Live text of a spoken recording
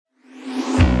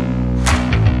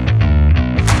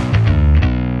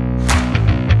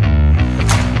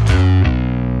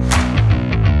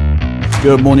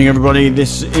Good morning, everybody.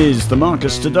 This is the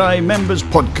Marcus Today Members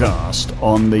Podcast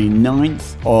on the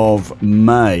 9th of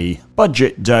May.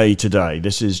 Budget day today.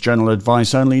 This is general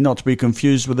advice only, not to be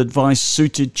confused with advice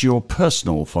suited to your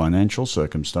personal financial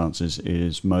circumstances. It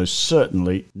is most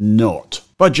certainly not.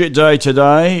 Budget day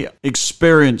today.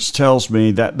 Experience tells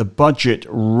me that the budget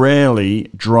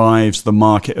rarely drives the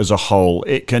market as a whole.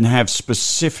 It can have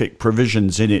specific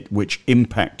provisions in it which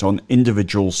impact on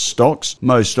individual stocks,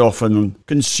 most often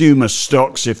consumer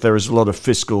stocks if there is a lot of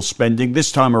fiscal spending.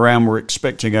 This time around we're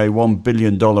expecting a $1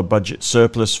 billion budget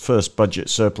surplus, first budget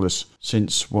surplus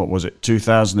since,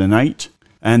 2008?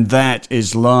 And that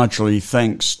is largely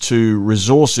thanks to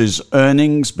resources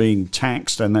earnings being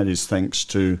taxed, and that is thanks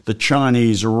to the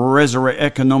Chinese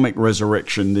economic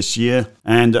resurrection this year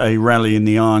and a rally in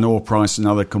the iron ore price and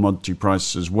other commodity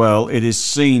prices as well. It is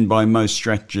seen by most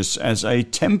strategists as a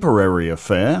temporary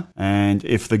affair, and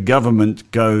if the government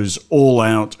goes all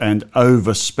out and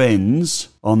overspends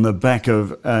on the back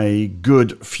of a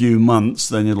good few months,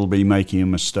 then it'll be making a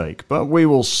mistake. But we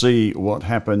will see what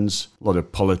happens. A lot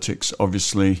of politics,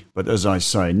 obviously. But as I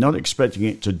say, not expecting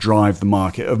it to drive the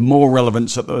market. Of more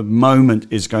relevance at the moment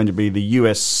is going to be the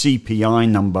US CPI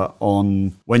number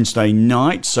on Wednesday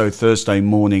night, so Thursday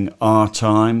morning our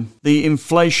time. The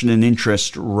inflation and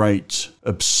interest rate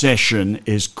obsession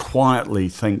is quietly,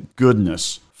 thank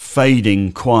goodness,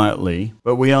 fading quietly,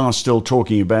 but we are still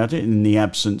talking about it in the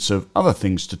absence of other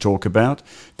things to talk about.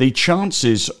 The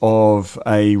chances of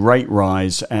a rate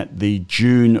rise at the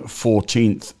June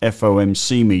 14th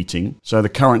FOMC meeting, so the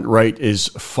current rate is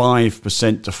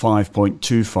 5% to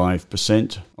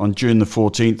 5.25%. On June the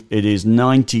 14th, it is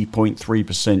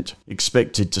 90.3%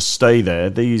 expected to stay there.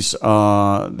 These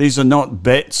are not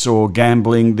bets or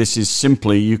gambling. This is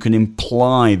simply, you can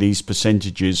imply these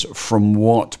percentages from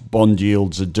what bond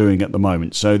yields are doing at the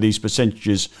moment. So these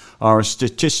percentages are a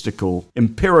statistical,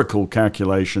 empirical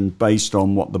calculation based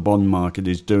on what the bond market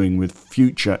is doing with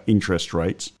future interest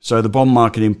rates. So the bond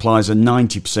market implies a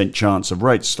 90% chance of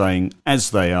rates staying as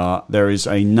they are. There is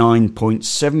a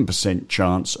 9.7%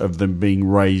 chance of them being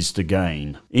raised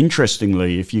again.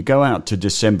 Interestingly, if you go out to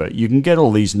December, you can get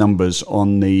all these numbers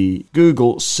on the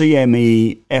Google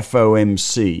CME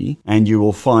FOMC, and you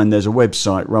will find there's a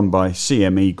website run by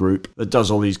CME Group that does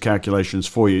all these calculations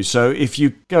for you. So if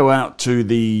you go out to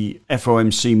the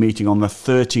FOMC meeting on the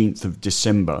 13th of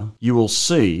December, you will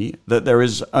see that there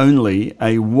is only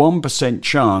a 1%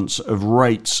 chance of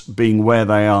rates being where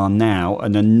they are now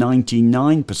and a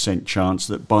 99% chance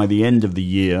that by the end of the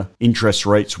year, interest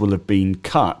rates will have been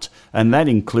cut. And that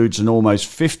includes an almost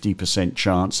 50%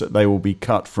 chance that they will be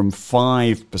cut from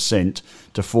 5%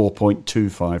 to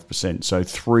 4.25%. So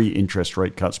 3 interest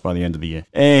rate cuts by the end of the year.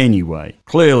 Anyway,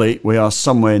 clearly we are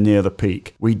somewhere near the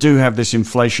peak. We do have this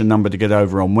inflation number to get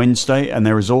over on Wednesday, and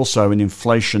there is also an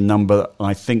inflation number,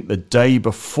 I think, the day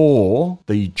before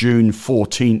the June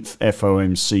 14th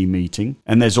FOMC meeting.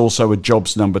 And there's also a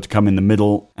jobs number to come in the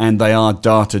middle, and they are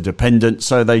data dependent,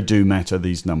 so they do matter,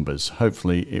 these numbers.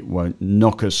 Hopefully it won't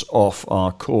knock us off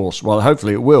our course. Well,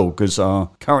 hopefully it will, because our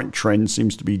current trend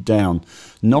seems to be down.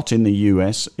 Not in the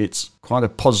US. It's quite a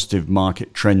positive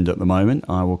market trend at the moment.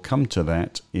 I will come to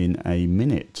that in a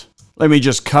minute. Let me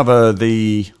just cover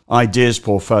the ideas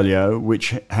portfolio, which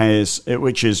has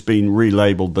been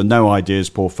relabeled the no ideas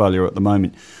portfolio at the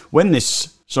moment. When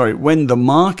the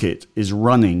market is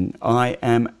running, I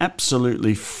am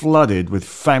absolutely flooded with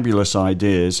fabulous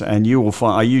ideas, and you will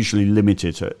find I usually limit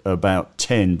it at about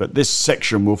 10, but this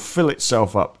section will fill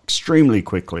itself up extremely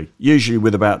quickly, usually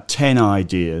with about 10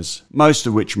 ideas, most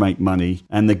of which make money,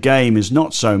 and the game is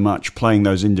not so much playing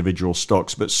those individual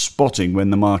stocks, but spotting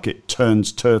when the market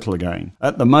turns turtle again.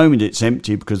 At the moment, it's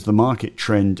empty because the market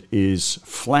trend is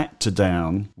flat to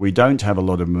down. We don't have a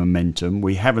lot of momentum.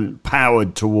 We haven't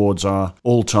powered towards our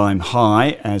all-time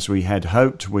high as we had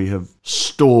hoped. We have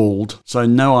stalled, so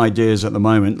no ideas at the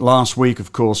moment. Last week,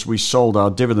 of course, we sold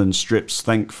our dividend strips,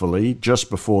 thankfully,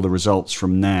 just before the results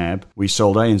from NAB. We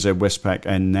sold ANZ, Westpac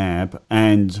and NAB,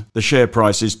 and the share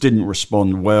prices didn't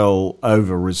respond well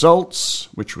over results,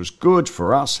 which was good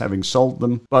for us having sold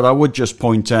them. But I would just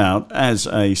point out, as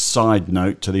a side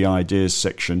note to the ideas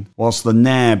section, whilst the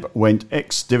NAB went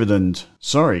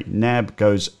NAB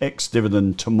goes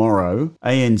ex-dividend tomorrow,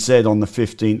 ANZ on the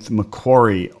 15th,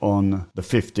 Macquarie on the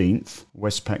 15th, 11th.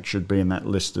 Westpac should be in that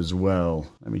list as well.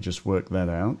 Let me just work that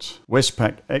out.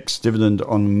 Westpac ex-dividend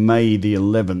on May the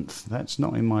 11th. That's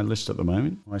not in my list at the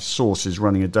moment. My source is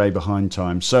running a day behind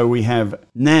time. So we have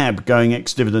NAB going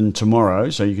ex-dividend tomorrow,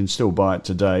 so you can still buy it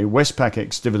today. Westpac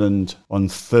ex-dividend on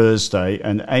Thursday,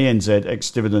 and ANZ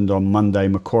ex-dividend on Monday,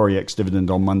 Macquarie ex-dividend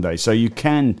on Monday. So you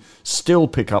can still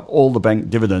pick up all the bank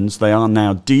dividends. They are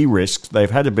now de-risked.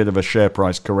 They've had a bit of a share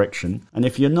price correction. And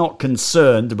if you're not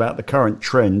concerned about the current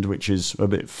trend, which is a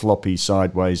bit floppy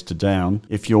sideways to down,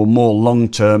 if you're more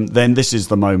long-term, then this is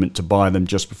the moment to buy them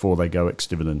just before they go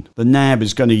ex-dividend. The NAB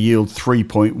is going to yield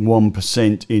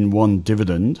 3.1% in one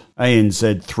dividend.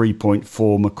 ANZ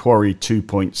 3.4, Macquarie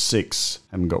 2.6.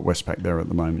 Haven't got Westpac there at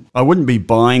the moment. I wouldn't be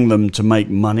buying them to make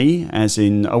money, as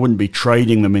in I wouldn't be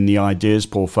trading them in the ideas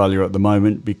portfolio at the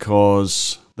moment,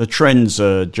 because the trends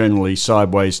are generally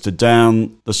sideways to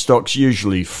down. The stocks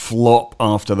usually flop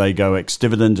after they go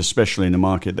ex-dividend, especially in a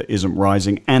market that isn't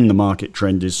rising, and the market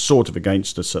trend is sort of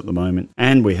against us at the moment.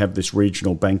 And we have this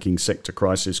regional banking sector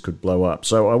crisis could blow up.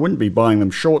 So I wouldn't be buying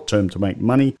them short-term to make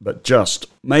money, but just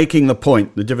making the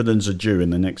point the dividends are due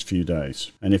in the next few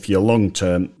days. And if you're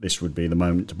long-term, this would be the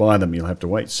moment to buy them. You'll have to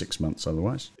wait 6 months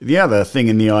otherwise. The other thing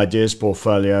in the ideas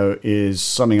portfolio is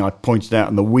something I pointed out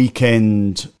in the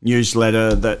weekend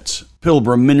newsletter, that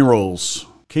Pilbara Minerals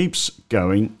keeps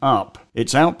going up.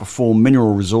 It's outperformed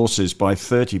Mineral Resources by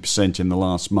 30% in the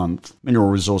last month. Mineral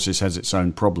Resources has its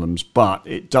own problems, but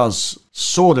it does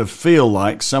sort of feel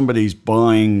like somebody's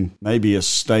buying maybe a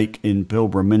stake in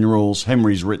Pilbara Minerals.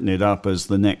 Henry's written it up as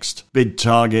the next bid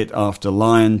target after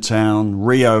Liontown.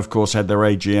 Rio, of course, had their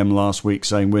AGM last week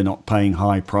saying we're not paying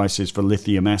high prices for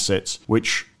lithium assets,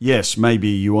 which, yes, maybe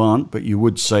you aren't, but you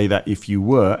would say that if you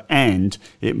were, and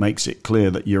it makes it clear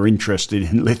that you're interested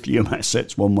in lithium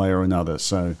assets one way or another.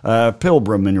 So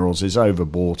Pilbara Minerals is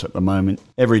overbought at the moment.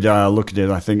 Every day I look at it,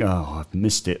 I think, oh, I've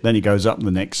missed it. Then it goes up the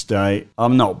next day.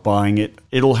 I'm not buying it.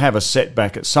 It'll have a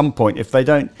setback at some point. If they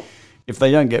don't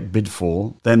get bid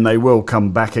for, then they will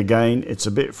come back again. It's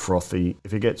a bit frothy.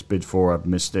 If it gets bid for, I've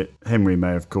missed it. Henry may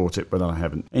have caught it, but I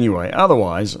haven't. Anyway,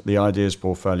 otherwise, the ideas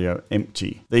portfolio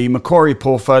empty. The Macquarie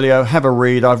portfolio, have a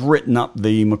read. I've written up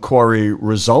the Macquarie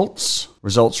results.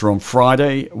 Results are on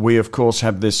Friday. We, of course,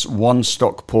 have this one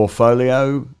stock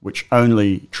portfolio, which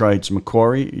only trades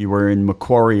Macquarie. You were in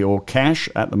Macquarie or cash.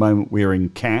 At the moment, we're in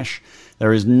cash.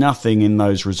 There is nothing in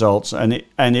those results, and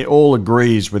it all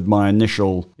agrees with my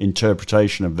initial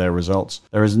interpretation of their results.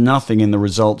 There is nothing in the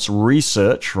results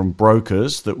research from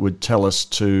brokers that would tell us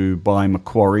to buy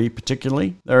Macquarie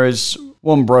particularly. There is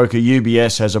one broker,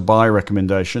 UBS, has a buy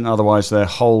recommendation. Otherwise, they're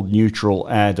hold, neutral,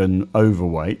 add, and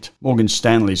overweight. Morgan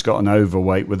Stanley's got an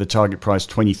overweight with a target price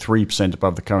 23%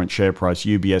 above the current share price.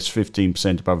 UBS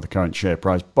 15% above the current share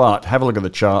price. But have a look at the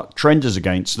chart. Trend is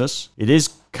against us. It is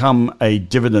come a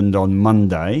dividend on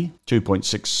Monday,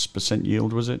 2.6%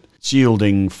 yield, was it? It's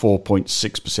yielding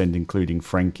 4.6%, including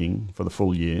franking, for the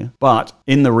full year. But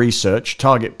in the research,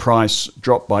 target price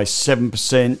dropped by 7%,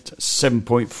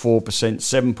 7.4%,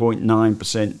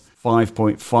 7.9%,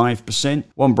 5.5%.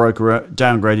 One broker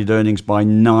downgraded earnings by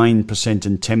 9%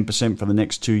 and 10% for the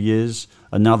next 2 years.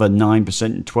 Another 9%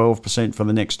 and 12% for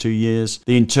the next 2 years.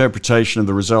 The interpretation of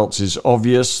the results is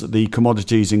obvious. The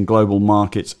Commodities in Global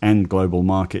Markets and Global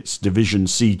Markets division,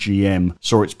 CGM,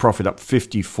 saw its profit up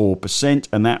 54%,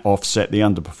 and that offset the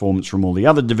underperformance from all the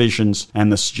other divisions.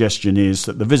 And the suggestion is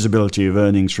that the visibility of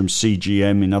earnings from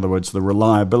CGM, in other words, the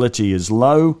reliability, is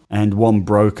low, and one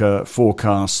broker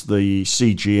forecasts the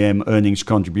CGM earnings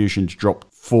contribution to drop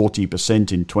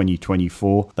 40% in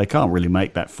 2024. They can't really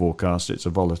make that forecast. It's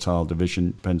a volatile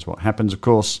division. Depends what happens, of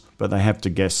course, but they have to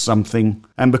guess something.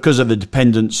 And because of the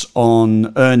dependence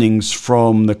on earnings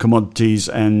from the Commodities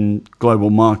and Global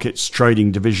Markets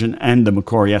trading division and the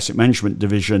Macquarie Asset Management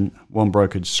division, one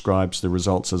broker describes the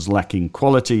results as lacking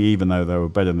quality, even though they were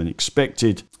better than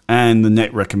expected. And the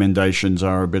net recommendations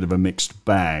are a bit of a mixed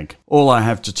bag. All I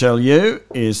have to tell you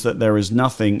is that there is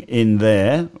nothing in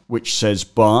there which says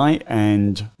buy,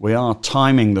 and we are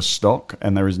timing the stock,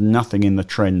 and there is nothing in the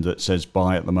trend that says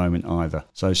buy at the moment either.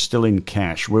 So still in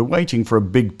cash. We're waiting for a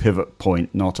big pivot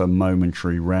point, not a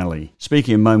momentary rally.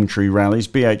 Speaking of momentary rallies,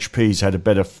 BHP's had a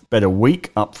better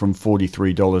week, up from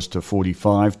 $43 to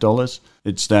 $45.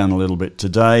 It's down a little bit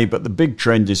today, but the big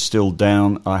trend is still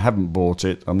down. I haven't bought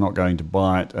it. I'm not going to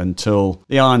buy it until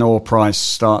the iron ore price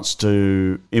starts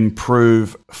to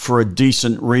improve for a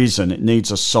decent reason. It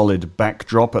needs a solid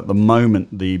backdrop. At the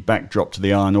moment, the backdrop to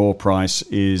the iron ore price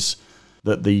is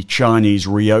that the Chinese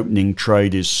reopening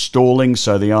trade is stalling,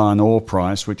 so the iron ore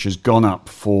price, which has gone up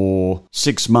for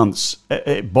 6 months,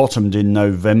 it bottomed in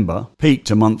November,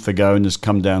 peaked a month ago and has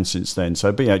come down since then.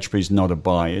 So BHP is not a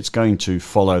buy. It's going to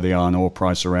follow the iron ore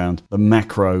price around. The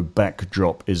macro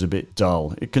backdrop is a bit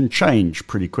dull. It can change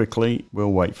pretty quickly.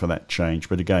 We'll wait for that change.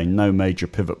 But again, no major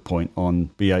pivot point on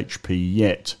BHP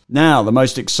yet. Now, the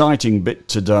most exciting bit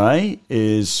today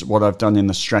is what I've done in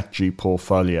the strategy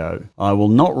portfolio. I will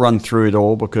not run through it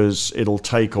all because it'll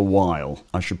take a while.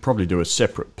 I should probably do a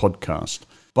separate podcast.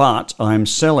 But I'm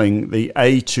selling the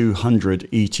A200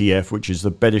 ETF, which is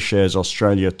the BetaShares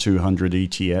Australia 200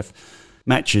 ETF,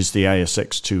 matches the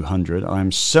ASX 200.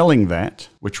 I'm selling that,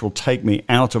 which will take me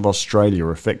out of Australia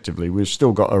effectively. We've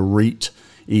still got a REIT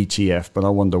ETF, but I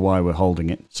wonder why we're holding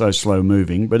it. So slow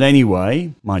moving. But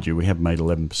anyway, mind you, we have made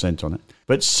 11% on it.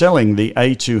 But selling the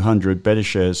A200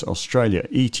 BetaShares Australia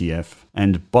ETF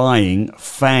and buying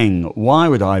FANG. Why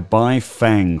would I buy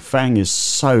FANG? FANG is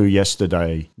so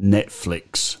yesterday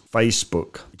Netflix,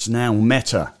 Facebook. It's now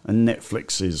Meta, and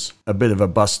Netflix is a bit of a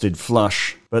busted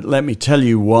flush. But let me tell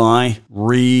you why.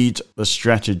 Read the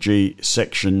strategy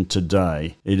section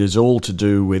today. It is all to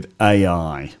do with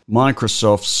AI.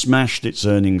 Microsoft smashed its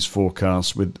earnings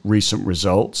forecast with recent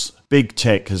results. Big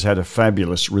tech has had a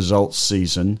fabulous results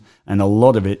season, and a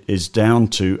lot of it is down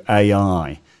to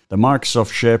AI. The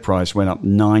Microsoft share price went up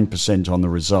 9% on the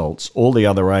results. All the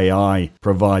other AI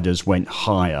providers went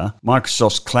higher.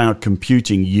 Microsoft's cloud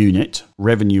computing unit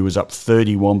revenue was up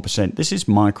 31%. This is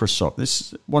Microsoft. This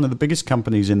is one of the biggest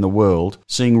companies in the world,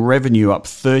 seeing revenue up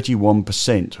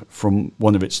 31% from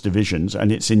one of its divisions,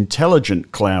 and its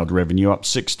intelligent cloud revenue up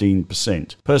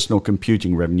 16%. Personal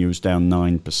computing revenue is down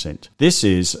 9%. This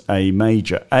is a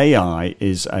major, AI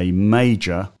is a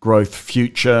major growth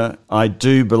future. I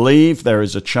do believe there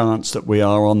is a chance that we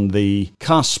are on the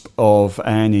cusp of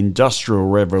an industrial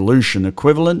revolution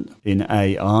equivalent in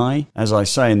AI. As I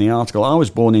say in the article, I was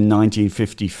born in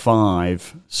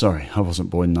 1955. Sorry, I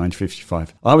wasn't born in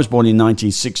 1955. I was born in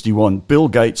 1961. Bill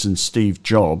Gates and Steve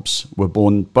Jobs were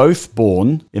both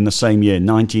born in the same year,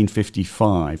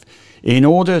 1955. In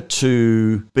order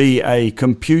to be a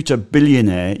computer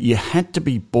billionaire, you had to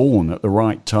be born at the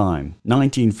right time.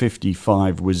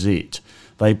 1955 was it.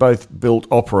 They both built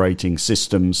operating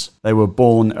systems. They were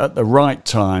born at the right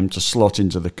time to slot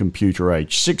into the computer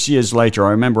age. 6 years later, I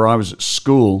remember I was at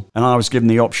school and I was given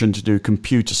the option to do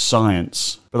computer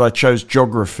science. But I chose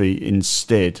geography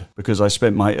instead because I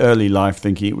spent my early life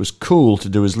thinking it was cool to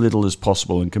do as little as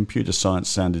possible, and computer science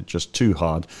sounded just too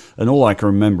hard. And all I can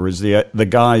remember is the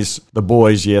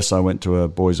boys, yes, I went to a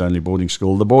boys-only boarding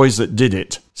school, the boys that did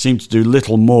it seemed to do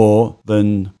little more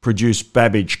than produce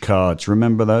Babbage cards.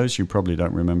 Remember those? You probably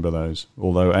don't remember those,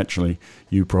 although actually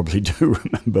you probably do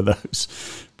remember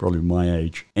those. Probably my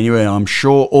age. Anyway, I'm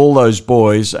sure all those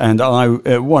boys, and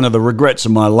one of the regrets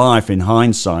of my life in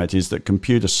hindsight is that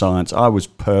computer science, I was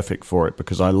perfect for it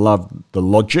because I loved the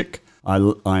logic.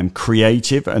 I'm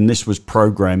creative, and this was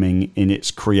programming in its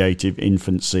creative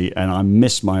infancy, and I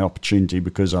missed my opportunity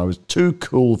because I was too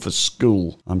cool for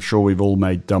school. I'm sure we've all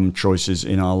made dumb choices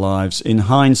in our lives in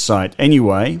hindsight.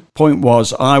 Anyway, point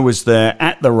was I was there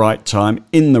at the right time,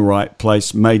 in the right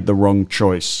place, made the wrong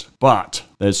choice. But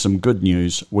there's some good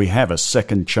news. We have a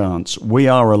second chance. We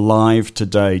are alive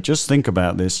today. Just think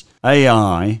about this.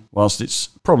 AI, whilst it's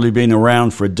probably been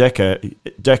around for a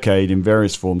decade in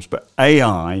various forms, but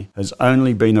AI has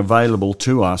only been available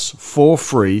to us for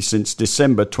free since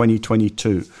December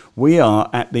 2022. We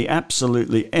are at the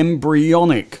absolutely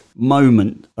embryonic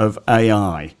moment of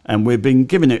AI, and we're being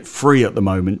given it free at the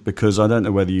moment because I don't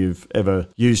know whether you've ever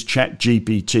used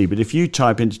ChatGPT, but if you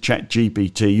type into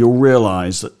ChatGPT, you'll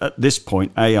realize that at this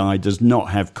point AI does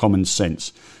not have common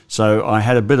sense. So I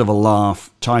had a bit of a laugh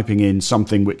typing in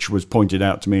something which was pointed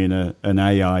out to me in an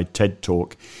AI TED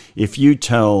talk. If you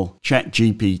tell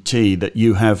ChatGPT that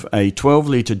you have a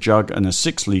 12-litre jug and a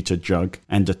 6-litre jug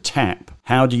and a tap,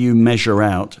 how do you measure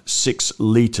out 6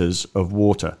 litres of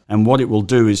water? And what it will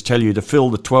do is tell you to fill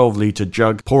the 12-litre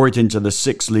jug, pour it into the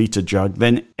 6-litre jug,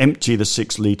 then empty the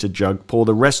 6-litre jug, pour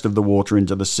the rest of the water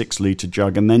into the 6-litre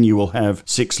jug, and then you will have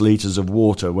 6 litres of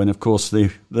water, when of course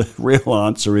the real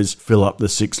answer is fill up the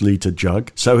 6-litre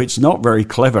jug. So it's not very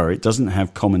clever. It doesn't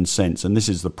have common sense, and this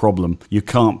is the problem. You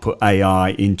can't put AI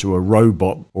into a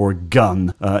robot or a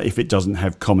gun if it doesn't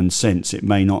have common sense. It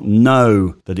may not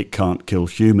know that it can't kill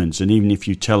humans, and even if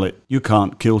you tell it you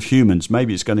can't kill humans,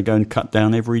 maybe it's going to go and cut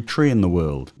down every tree in the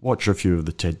world. Watch a few of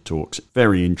the TED Talks.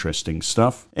 Very interesting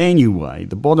stuff. Anyway,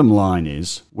 the bottom line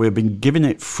is we've been given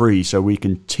it free so we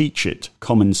can teach it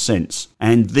common sense.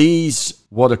 And these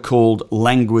what are called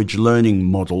language learning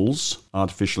models,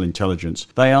 artificial intelligence.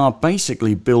 They are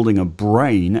basically building a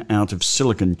brain out of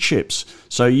silicon chips.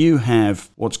 So you have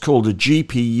what's called a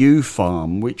GPU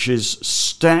farm, which is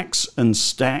stacks and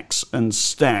stacks and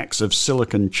stacks of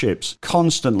silicon chips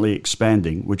constantly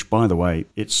expanding, which, by the way,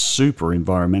 it's super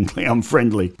environmentally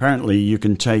unfriendly. Apparently, you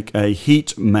can take a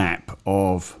heat map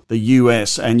of the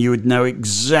US and you would know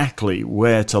exactly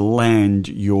where to land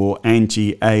your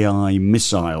anti-AI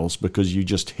missiles because you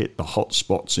just hit the hot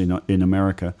spots in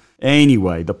America.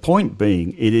 Anyway, the point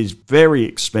being, it is very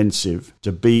expensive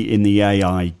to be in the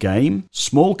AI game.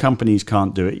 Small companies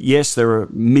can't do it. Yes, there are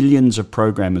millions of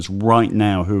programmers right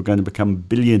now who are going to become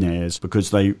billionaires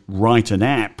because they write an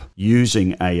app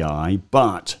using AI,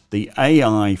 but the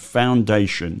AI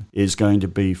foundation is going to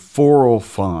be 4 or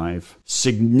 5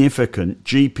 significant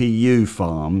GPU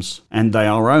farms, and they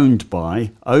are owned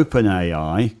by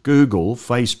OpenAI, Google,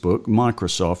 Facebook,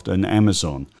 Microsoft, and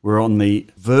Amazon. We're on the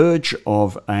verge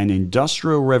of an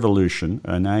industrial revolution,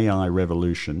 an AI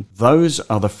revolution. Those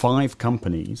are the 5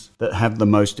 companies that have the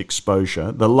most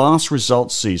exposure. The last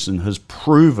results season has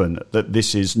proven that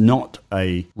this is not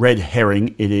a red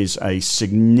herring. It is a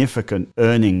significant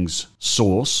earnings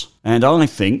source. And I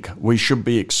think we should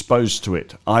be exposed to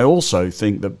it. I also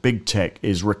think that big tech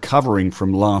is recovering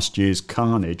from last year's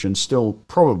carnage and still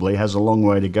probably has a long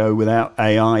way to go without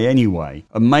AI anyway.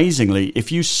 Amazingly,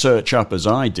 if you search up, as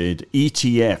I did,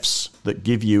 ETFs that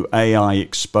give you AI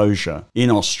exposure in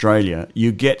Australia,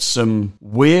 you get some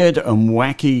weird and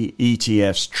wacky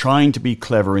ETFs trying to be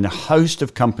clever in a host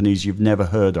of companies you've never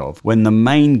heard of, when the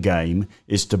main game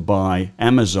is to buy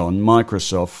Amazon,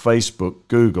 Microsoft, Facebook,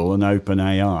 Google, and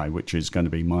OpenAI, which is going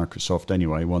to be Microsoft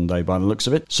anyway one day by the looks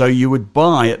of it. So you would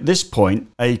buy, at this point,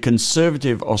 a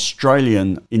conservative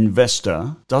Australian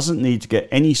investor doesn't need to get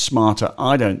any smarter,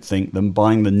 I don't think, than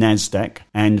buying the NASDAQ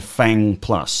and FANG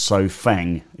Plus. So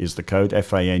FANG is the code,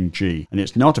 FANG. And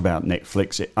it's not about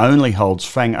Netflix.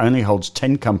 FANG only holds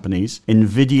 10 companies: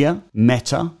 Nvidia,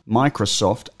 Meta,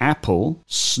 Microsoft, Apple,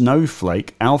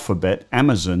 Snowflake, Alphabet,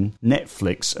 Amazon,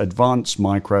 Netflix, Advanced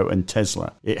Micro, and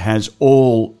Tesla. It has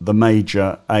all the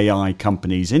major AI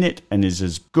companies in it and is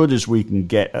as good as we can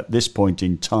get at this point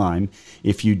in time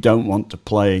if you don't want to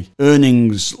play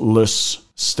earningsless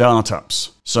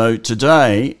startups. So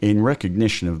today, in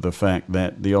recognition of the fact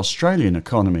that the Australian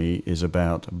economy is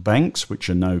about banks, which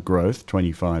are no growth,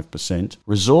 25%,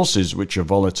 resources, which are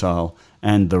volatile,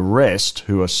 and the rest,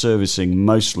 who are servicing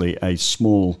mostly a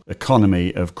small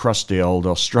economy of crusty old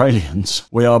Australians,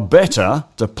 we are better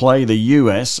to play the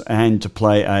US and to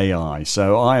play AI.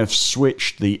 So I have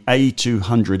switched the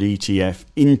A200 ETF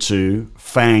into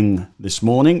FANG this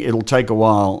morning. It'll take a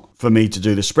while for me to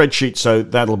do the spreadsheet, so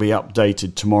that'll be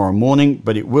updated tomorrow morning,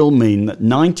 but it will mean that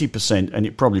 90%, and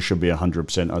it probably should be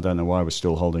 100%, I don't know why we're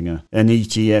still holding an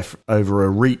ETF over a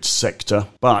REIT sector,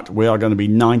 but we are going to be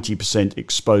 90%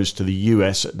 exposed to the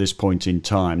US at this point in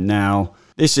time. Now,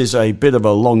 this is a bit of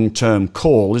a long-term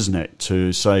call, isn't it,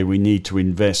 to say we need to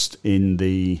invest in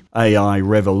the AI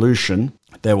revolution.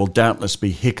 There will doubtless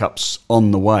be hiccups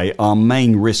on the way. Our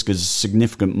main risk is a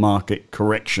significant market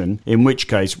correction, in which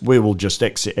case we will just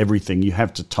exit everything. You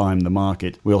have to time the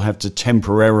market. We'll have to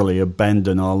temporarily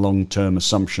abandon our long-term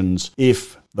assumptions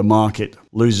if the market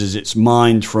loses its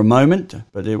mind for a moment,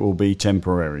 but it will be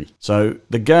temporary. So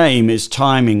the game is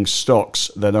timing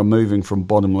stocks that are moving from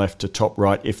bottom left to top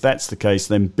right. If that's the case,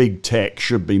 then big tech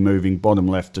should be moving bottom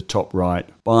left to top right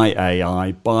by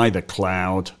AI, by the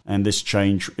cloud, and this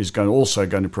change is also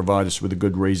going to provide us with a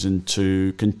good reason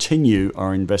to continue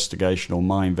our investigation, or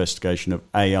my investigation, of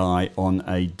AI on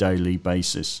a daily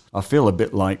basis. I feel a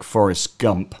bit like Forrest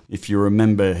Gump. If you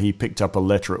remember, he picked up a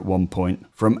letter at one point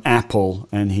from Apple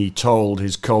and he told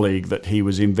his colleague that he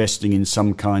was investing in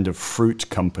some kind of fruit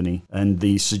company. And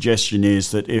the suggestion is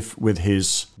that if with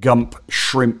his Gump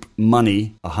shrimp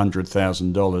money,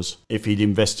 $100,000, if he'd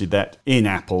invested that in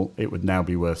Apple, it would now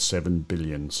be worth $7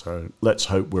 billion. So let's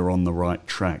hope we're on the right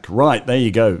track. Right, there you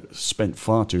go. Spent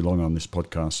far too long on this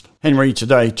podcast. Henry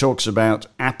today talks about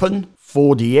Appen,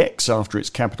 4DX after its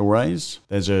capital raise.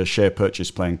 There's a share purchase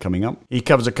plan coming up. He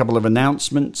covers a couple of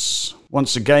announcements.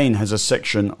 Once again, has a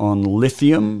section on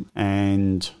lithium,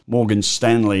 and Morgan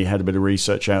Stanley had a bit of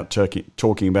research out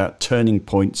talking about turning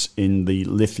points in the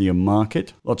lithium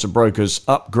market. Lots of brokers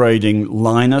upgrading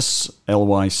Lynas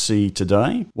LYC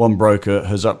today. One broker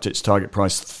has upped its target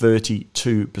price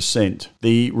 32%.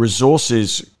 The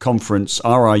Resources Conference,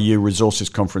 RIU Resources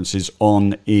Conference, is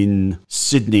on in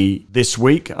Sydney this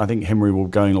week. I think Henry will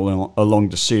go along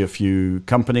to see a few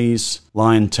companies.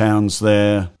 Liontown's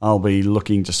there. I'll be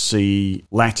looking to see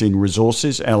Latin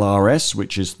Resources, LRS,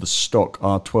 which is the stock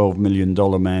our $12 million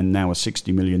man, now a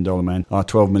 $60 million man. Our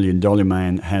 $12 million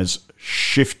man has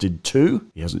shifted to.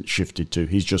 He hasn't shifted to.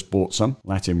 He's just bought some.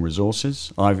 Latin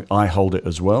Resources. I hold it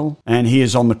as well. And he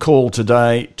is on the call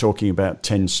today talking about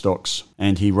 10 stocks.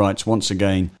 And he writes once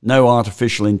again, no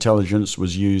artificial intelligence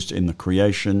was used in the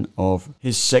creation of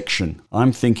his section.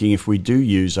 I'm thinking if we do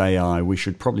use AI, we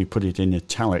should probably put it in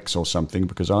italics or something,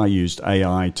 because I used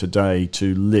AI today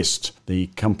to list the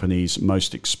companies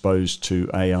most exposed to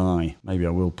AI. Maybe I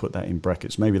will put that in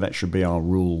brackets. Maybe that should be our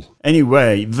rule.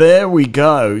 Anyway, there we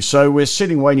go. So we're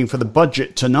sitting waiting for the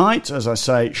budget tonight. As I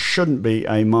say, it shouldn't be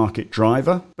a market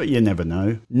driver, but you never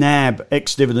know. NAB,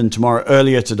 ex-dividend tomorrow.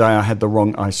 Earlier today I had the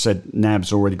wrong, I said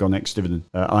NAB's already gone ex-dividend.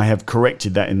 I have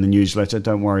corrected that in the newsletter.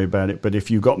 Don't worry about it. But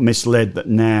if you got misled that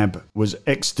NAB was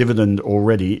ex-dividend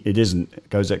already, it isn't. It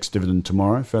goes ex-dividend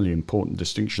tomorrow. Fairly important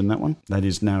distinction, that one. That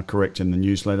is now correct in the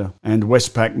newsletter. And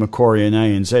Westpac, Macquarie and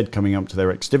ANZ coming up to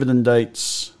their ex-dividend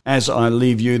dates. As I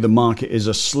leave you, the market is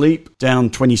asleep,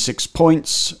 down 26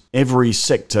 points. Every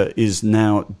sector is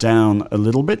now down a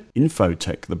little bit.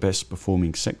 Infotech, the best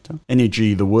performing sector.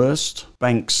 Energy, the worst.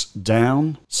 Banks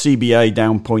down. CBA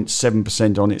down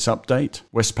 0.7% on its update.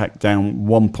 Westpac down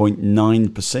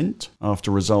 1.9%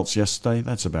 after results yesterday.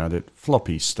 That's about it.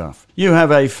 Floppy stuff. You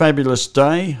have a fabulous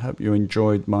day. Hope you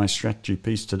enjoyed my strategy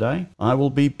piece today. I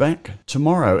will be back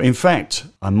tomorrow. In fact,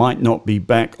 I might not be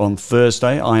back on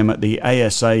Thursday. I am at the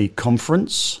ASA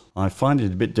conference. I find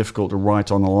it a bit difficult to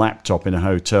write on a laptop in a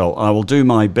hotel. I will do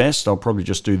my best. I'll probably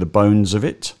just do the bones of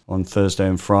it on Thursday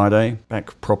and Friday.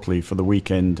 Back properly for the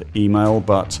weekend email.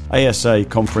 But ASA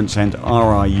conference and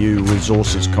RIU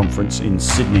Resources Conference in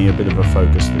Sydney, a bit of a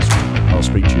focus this week. I'll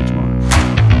speak to you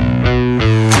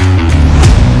tomorrow.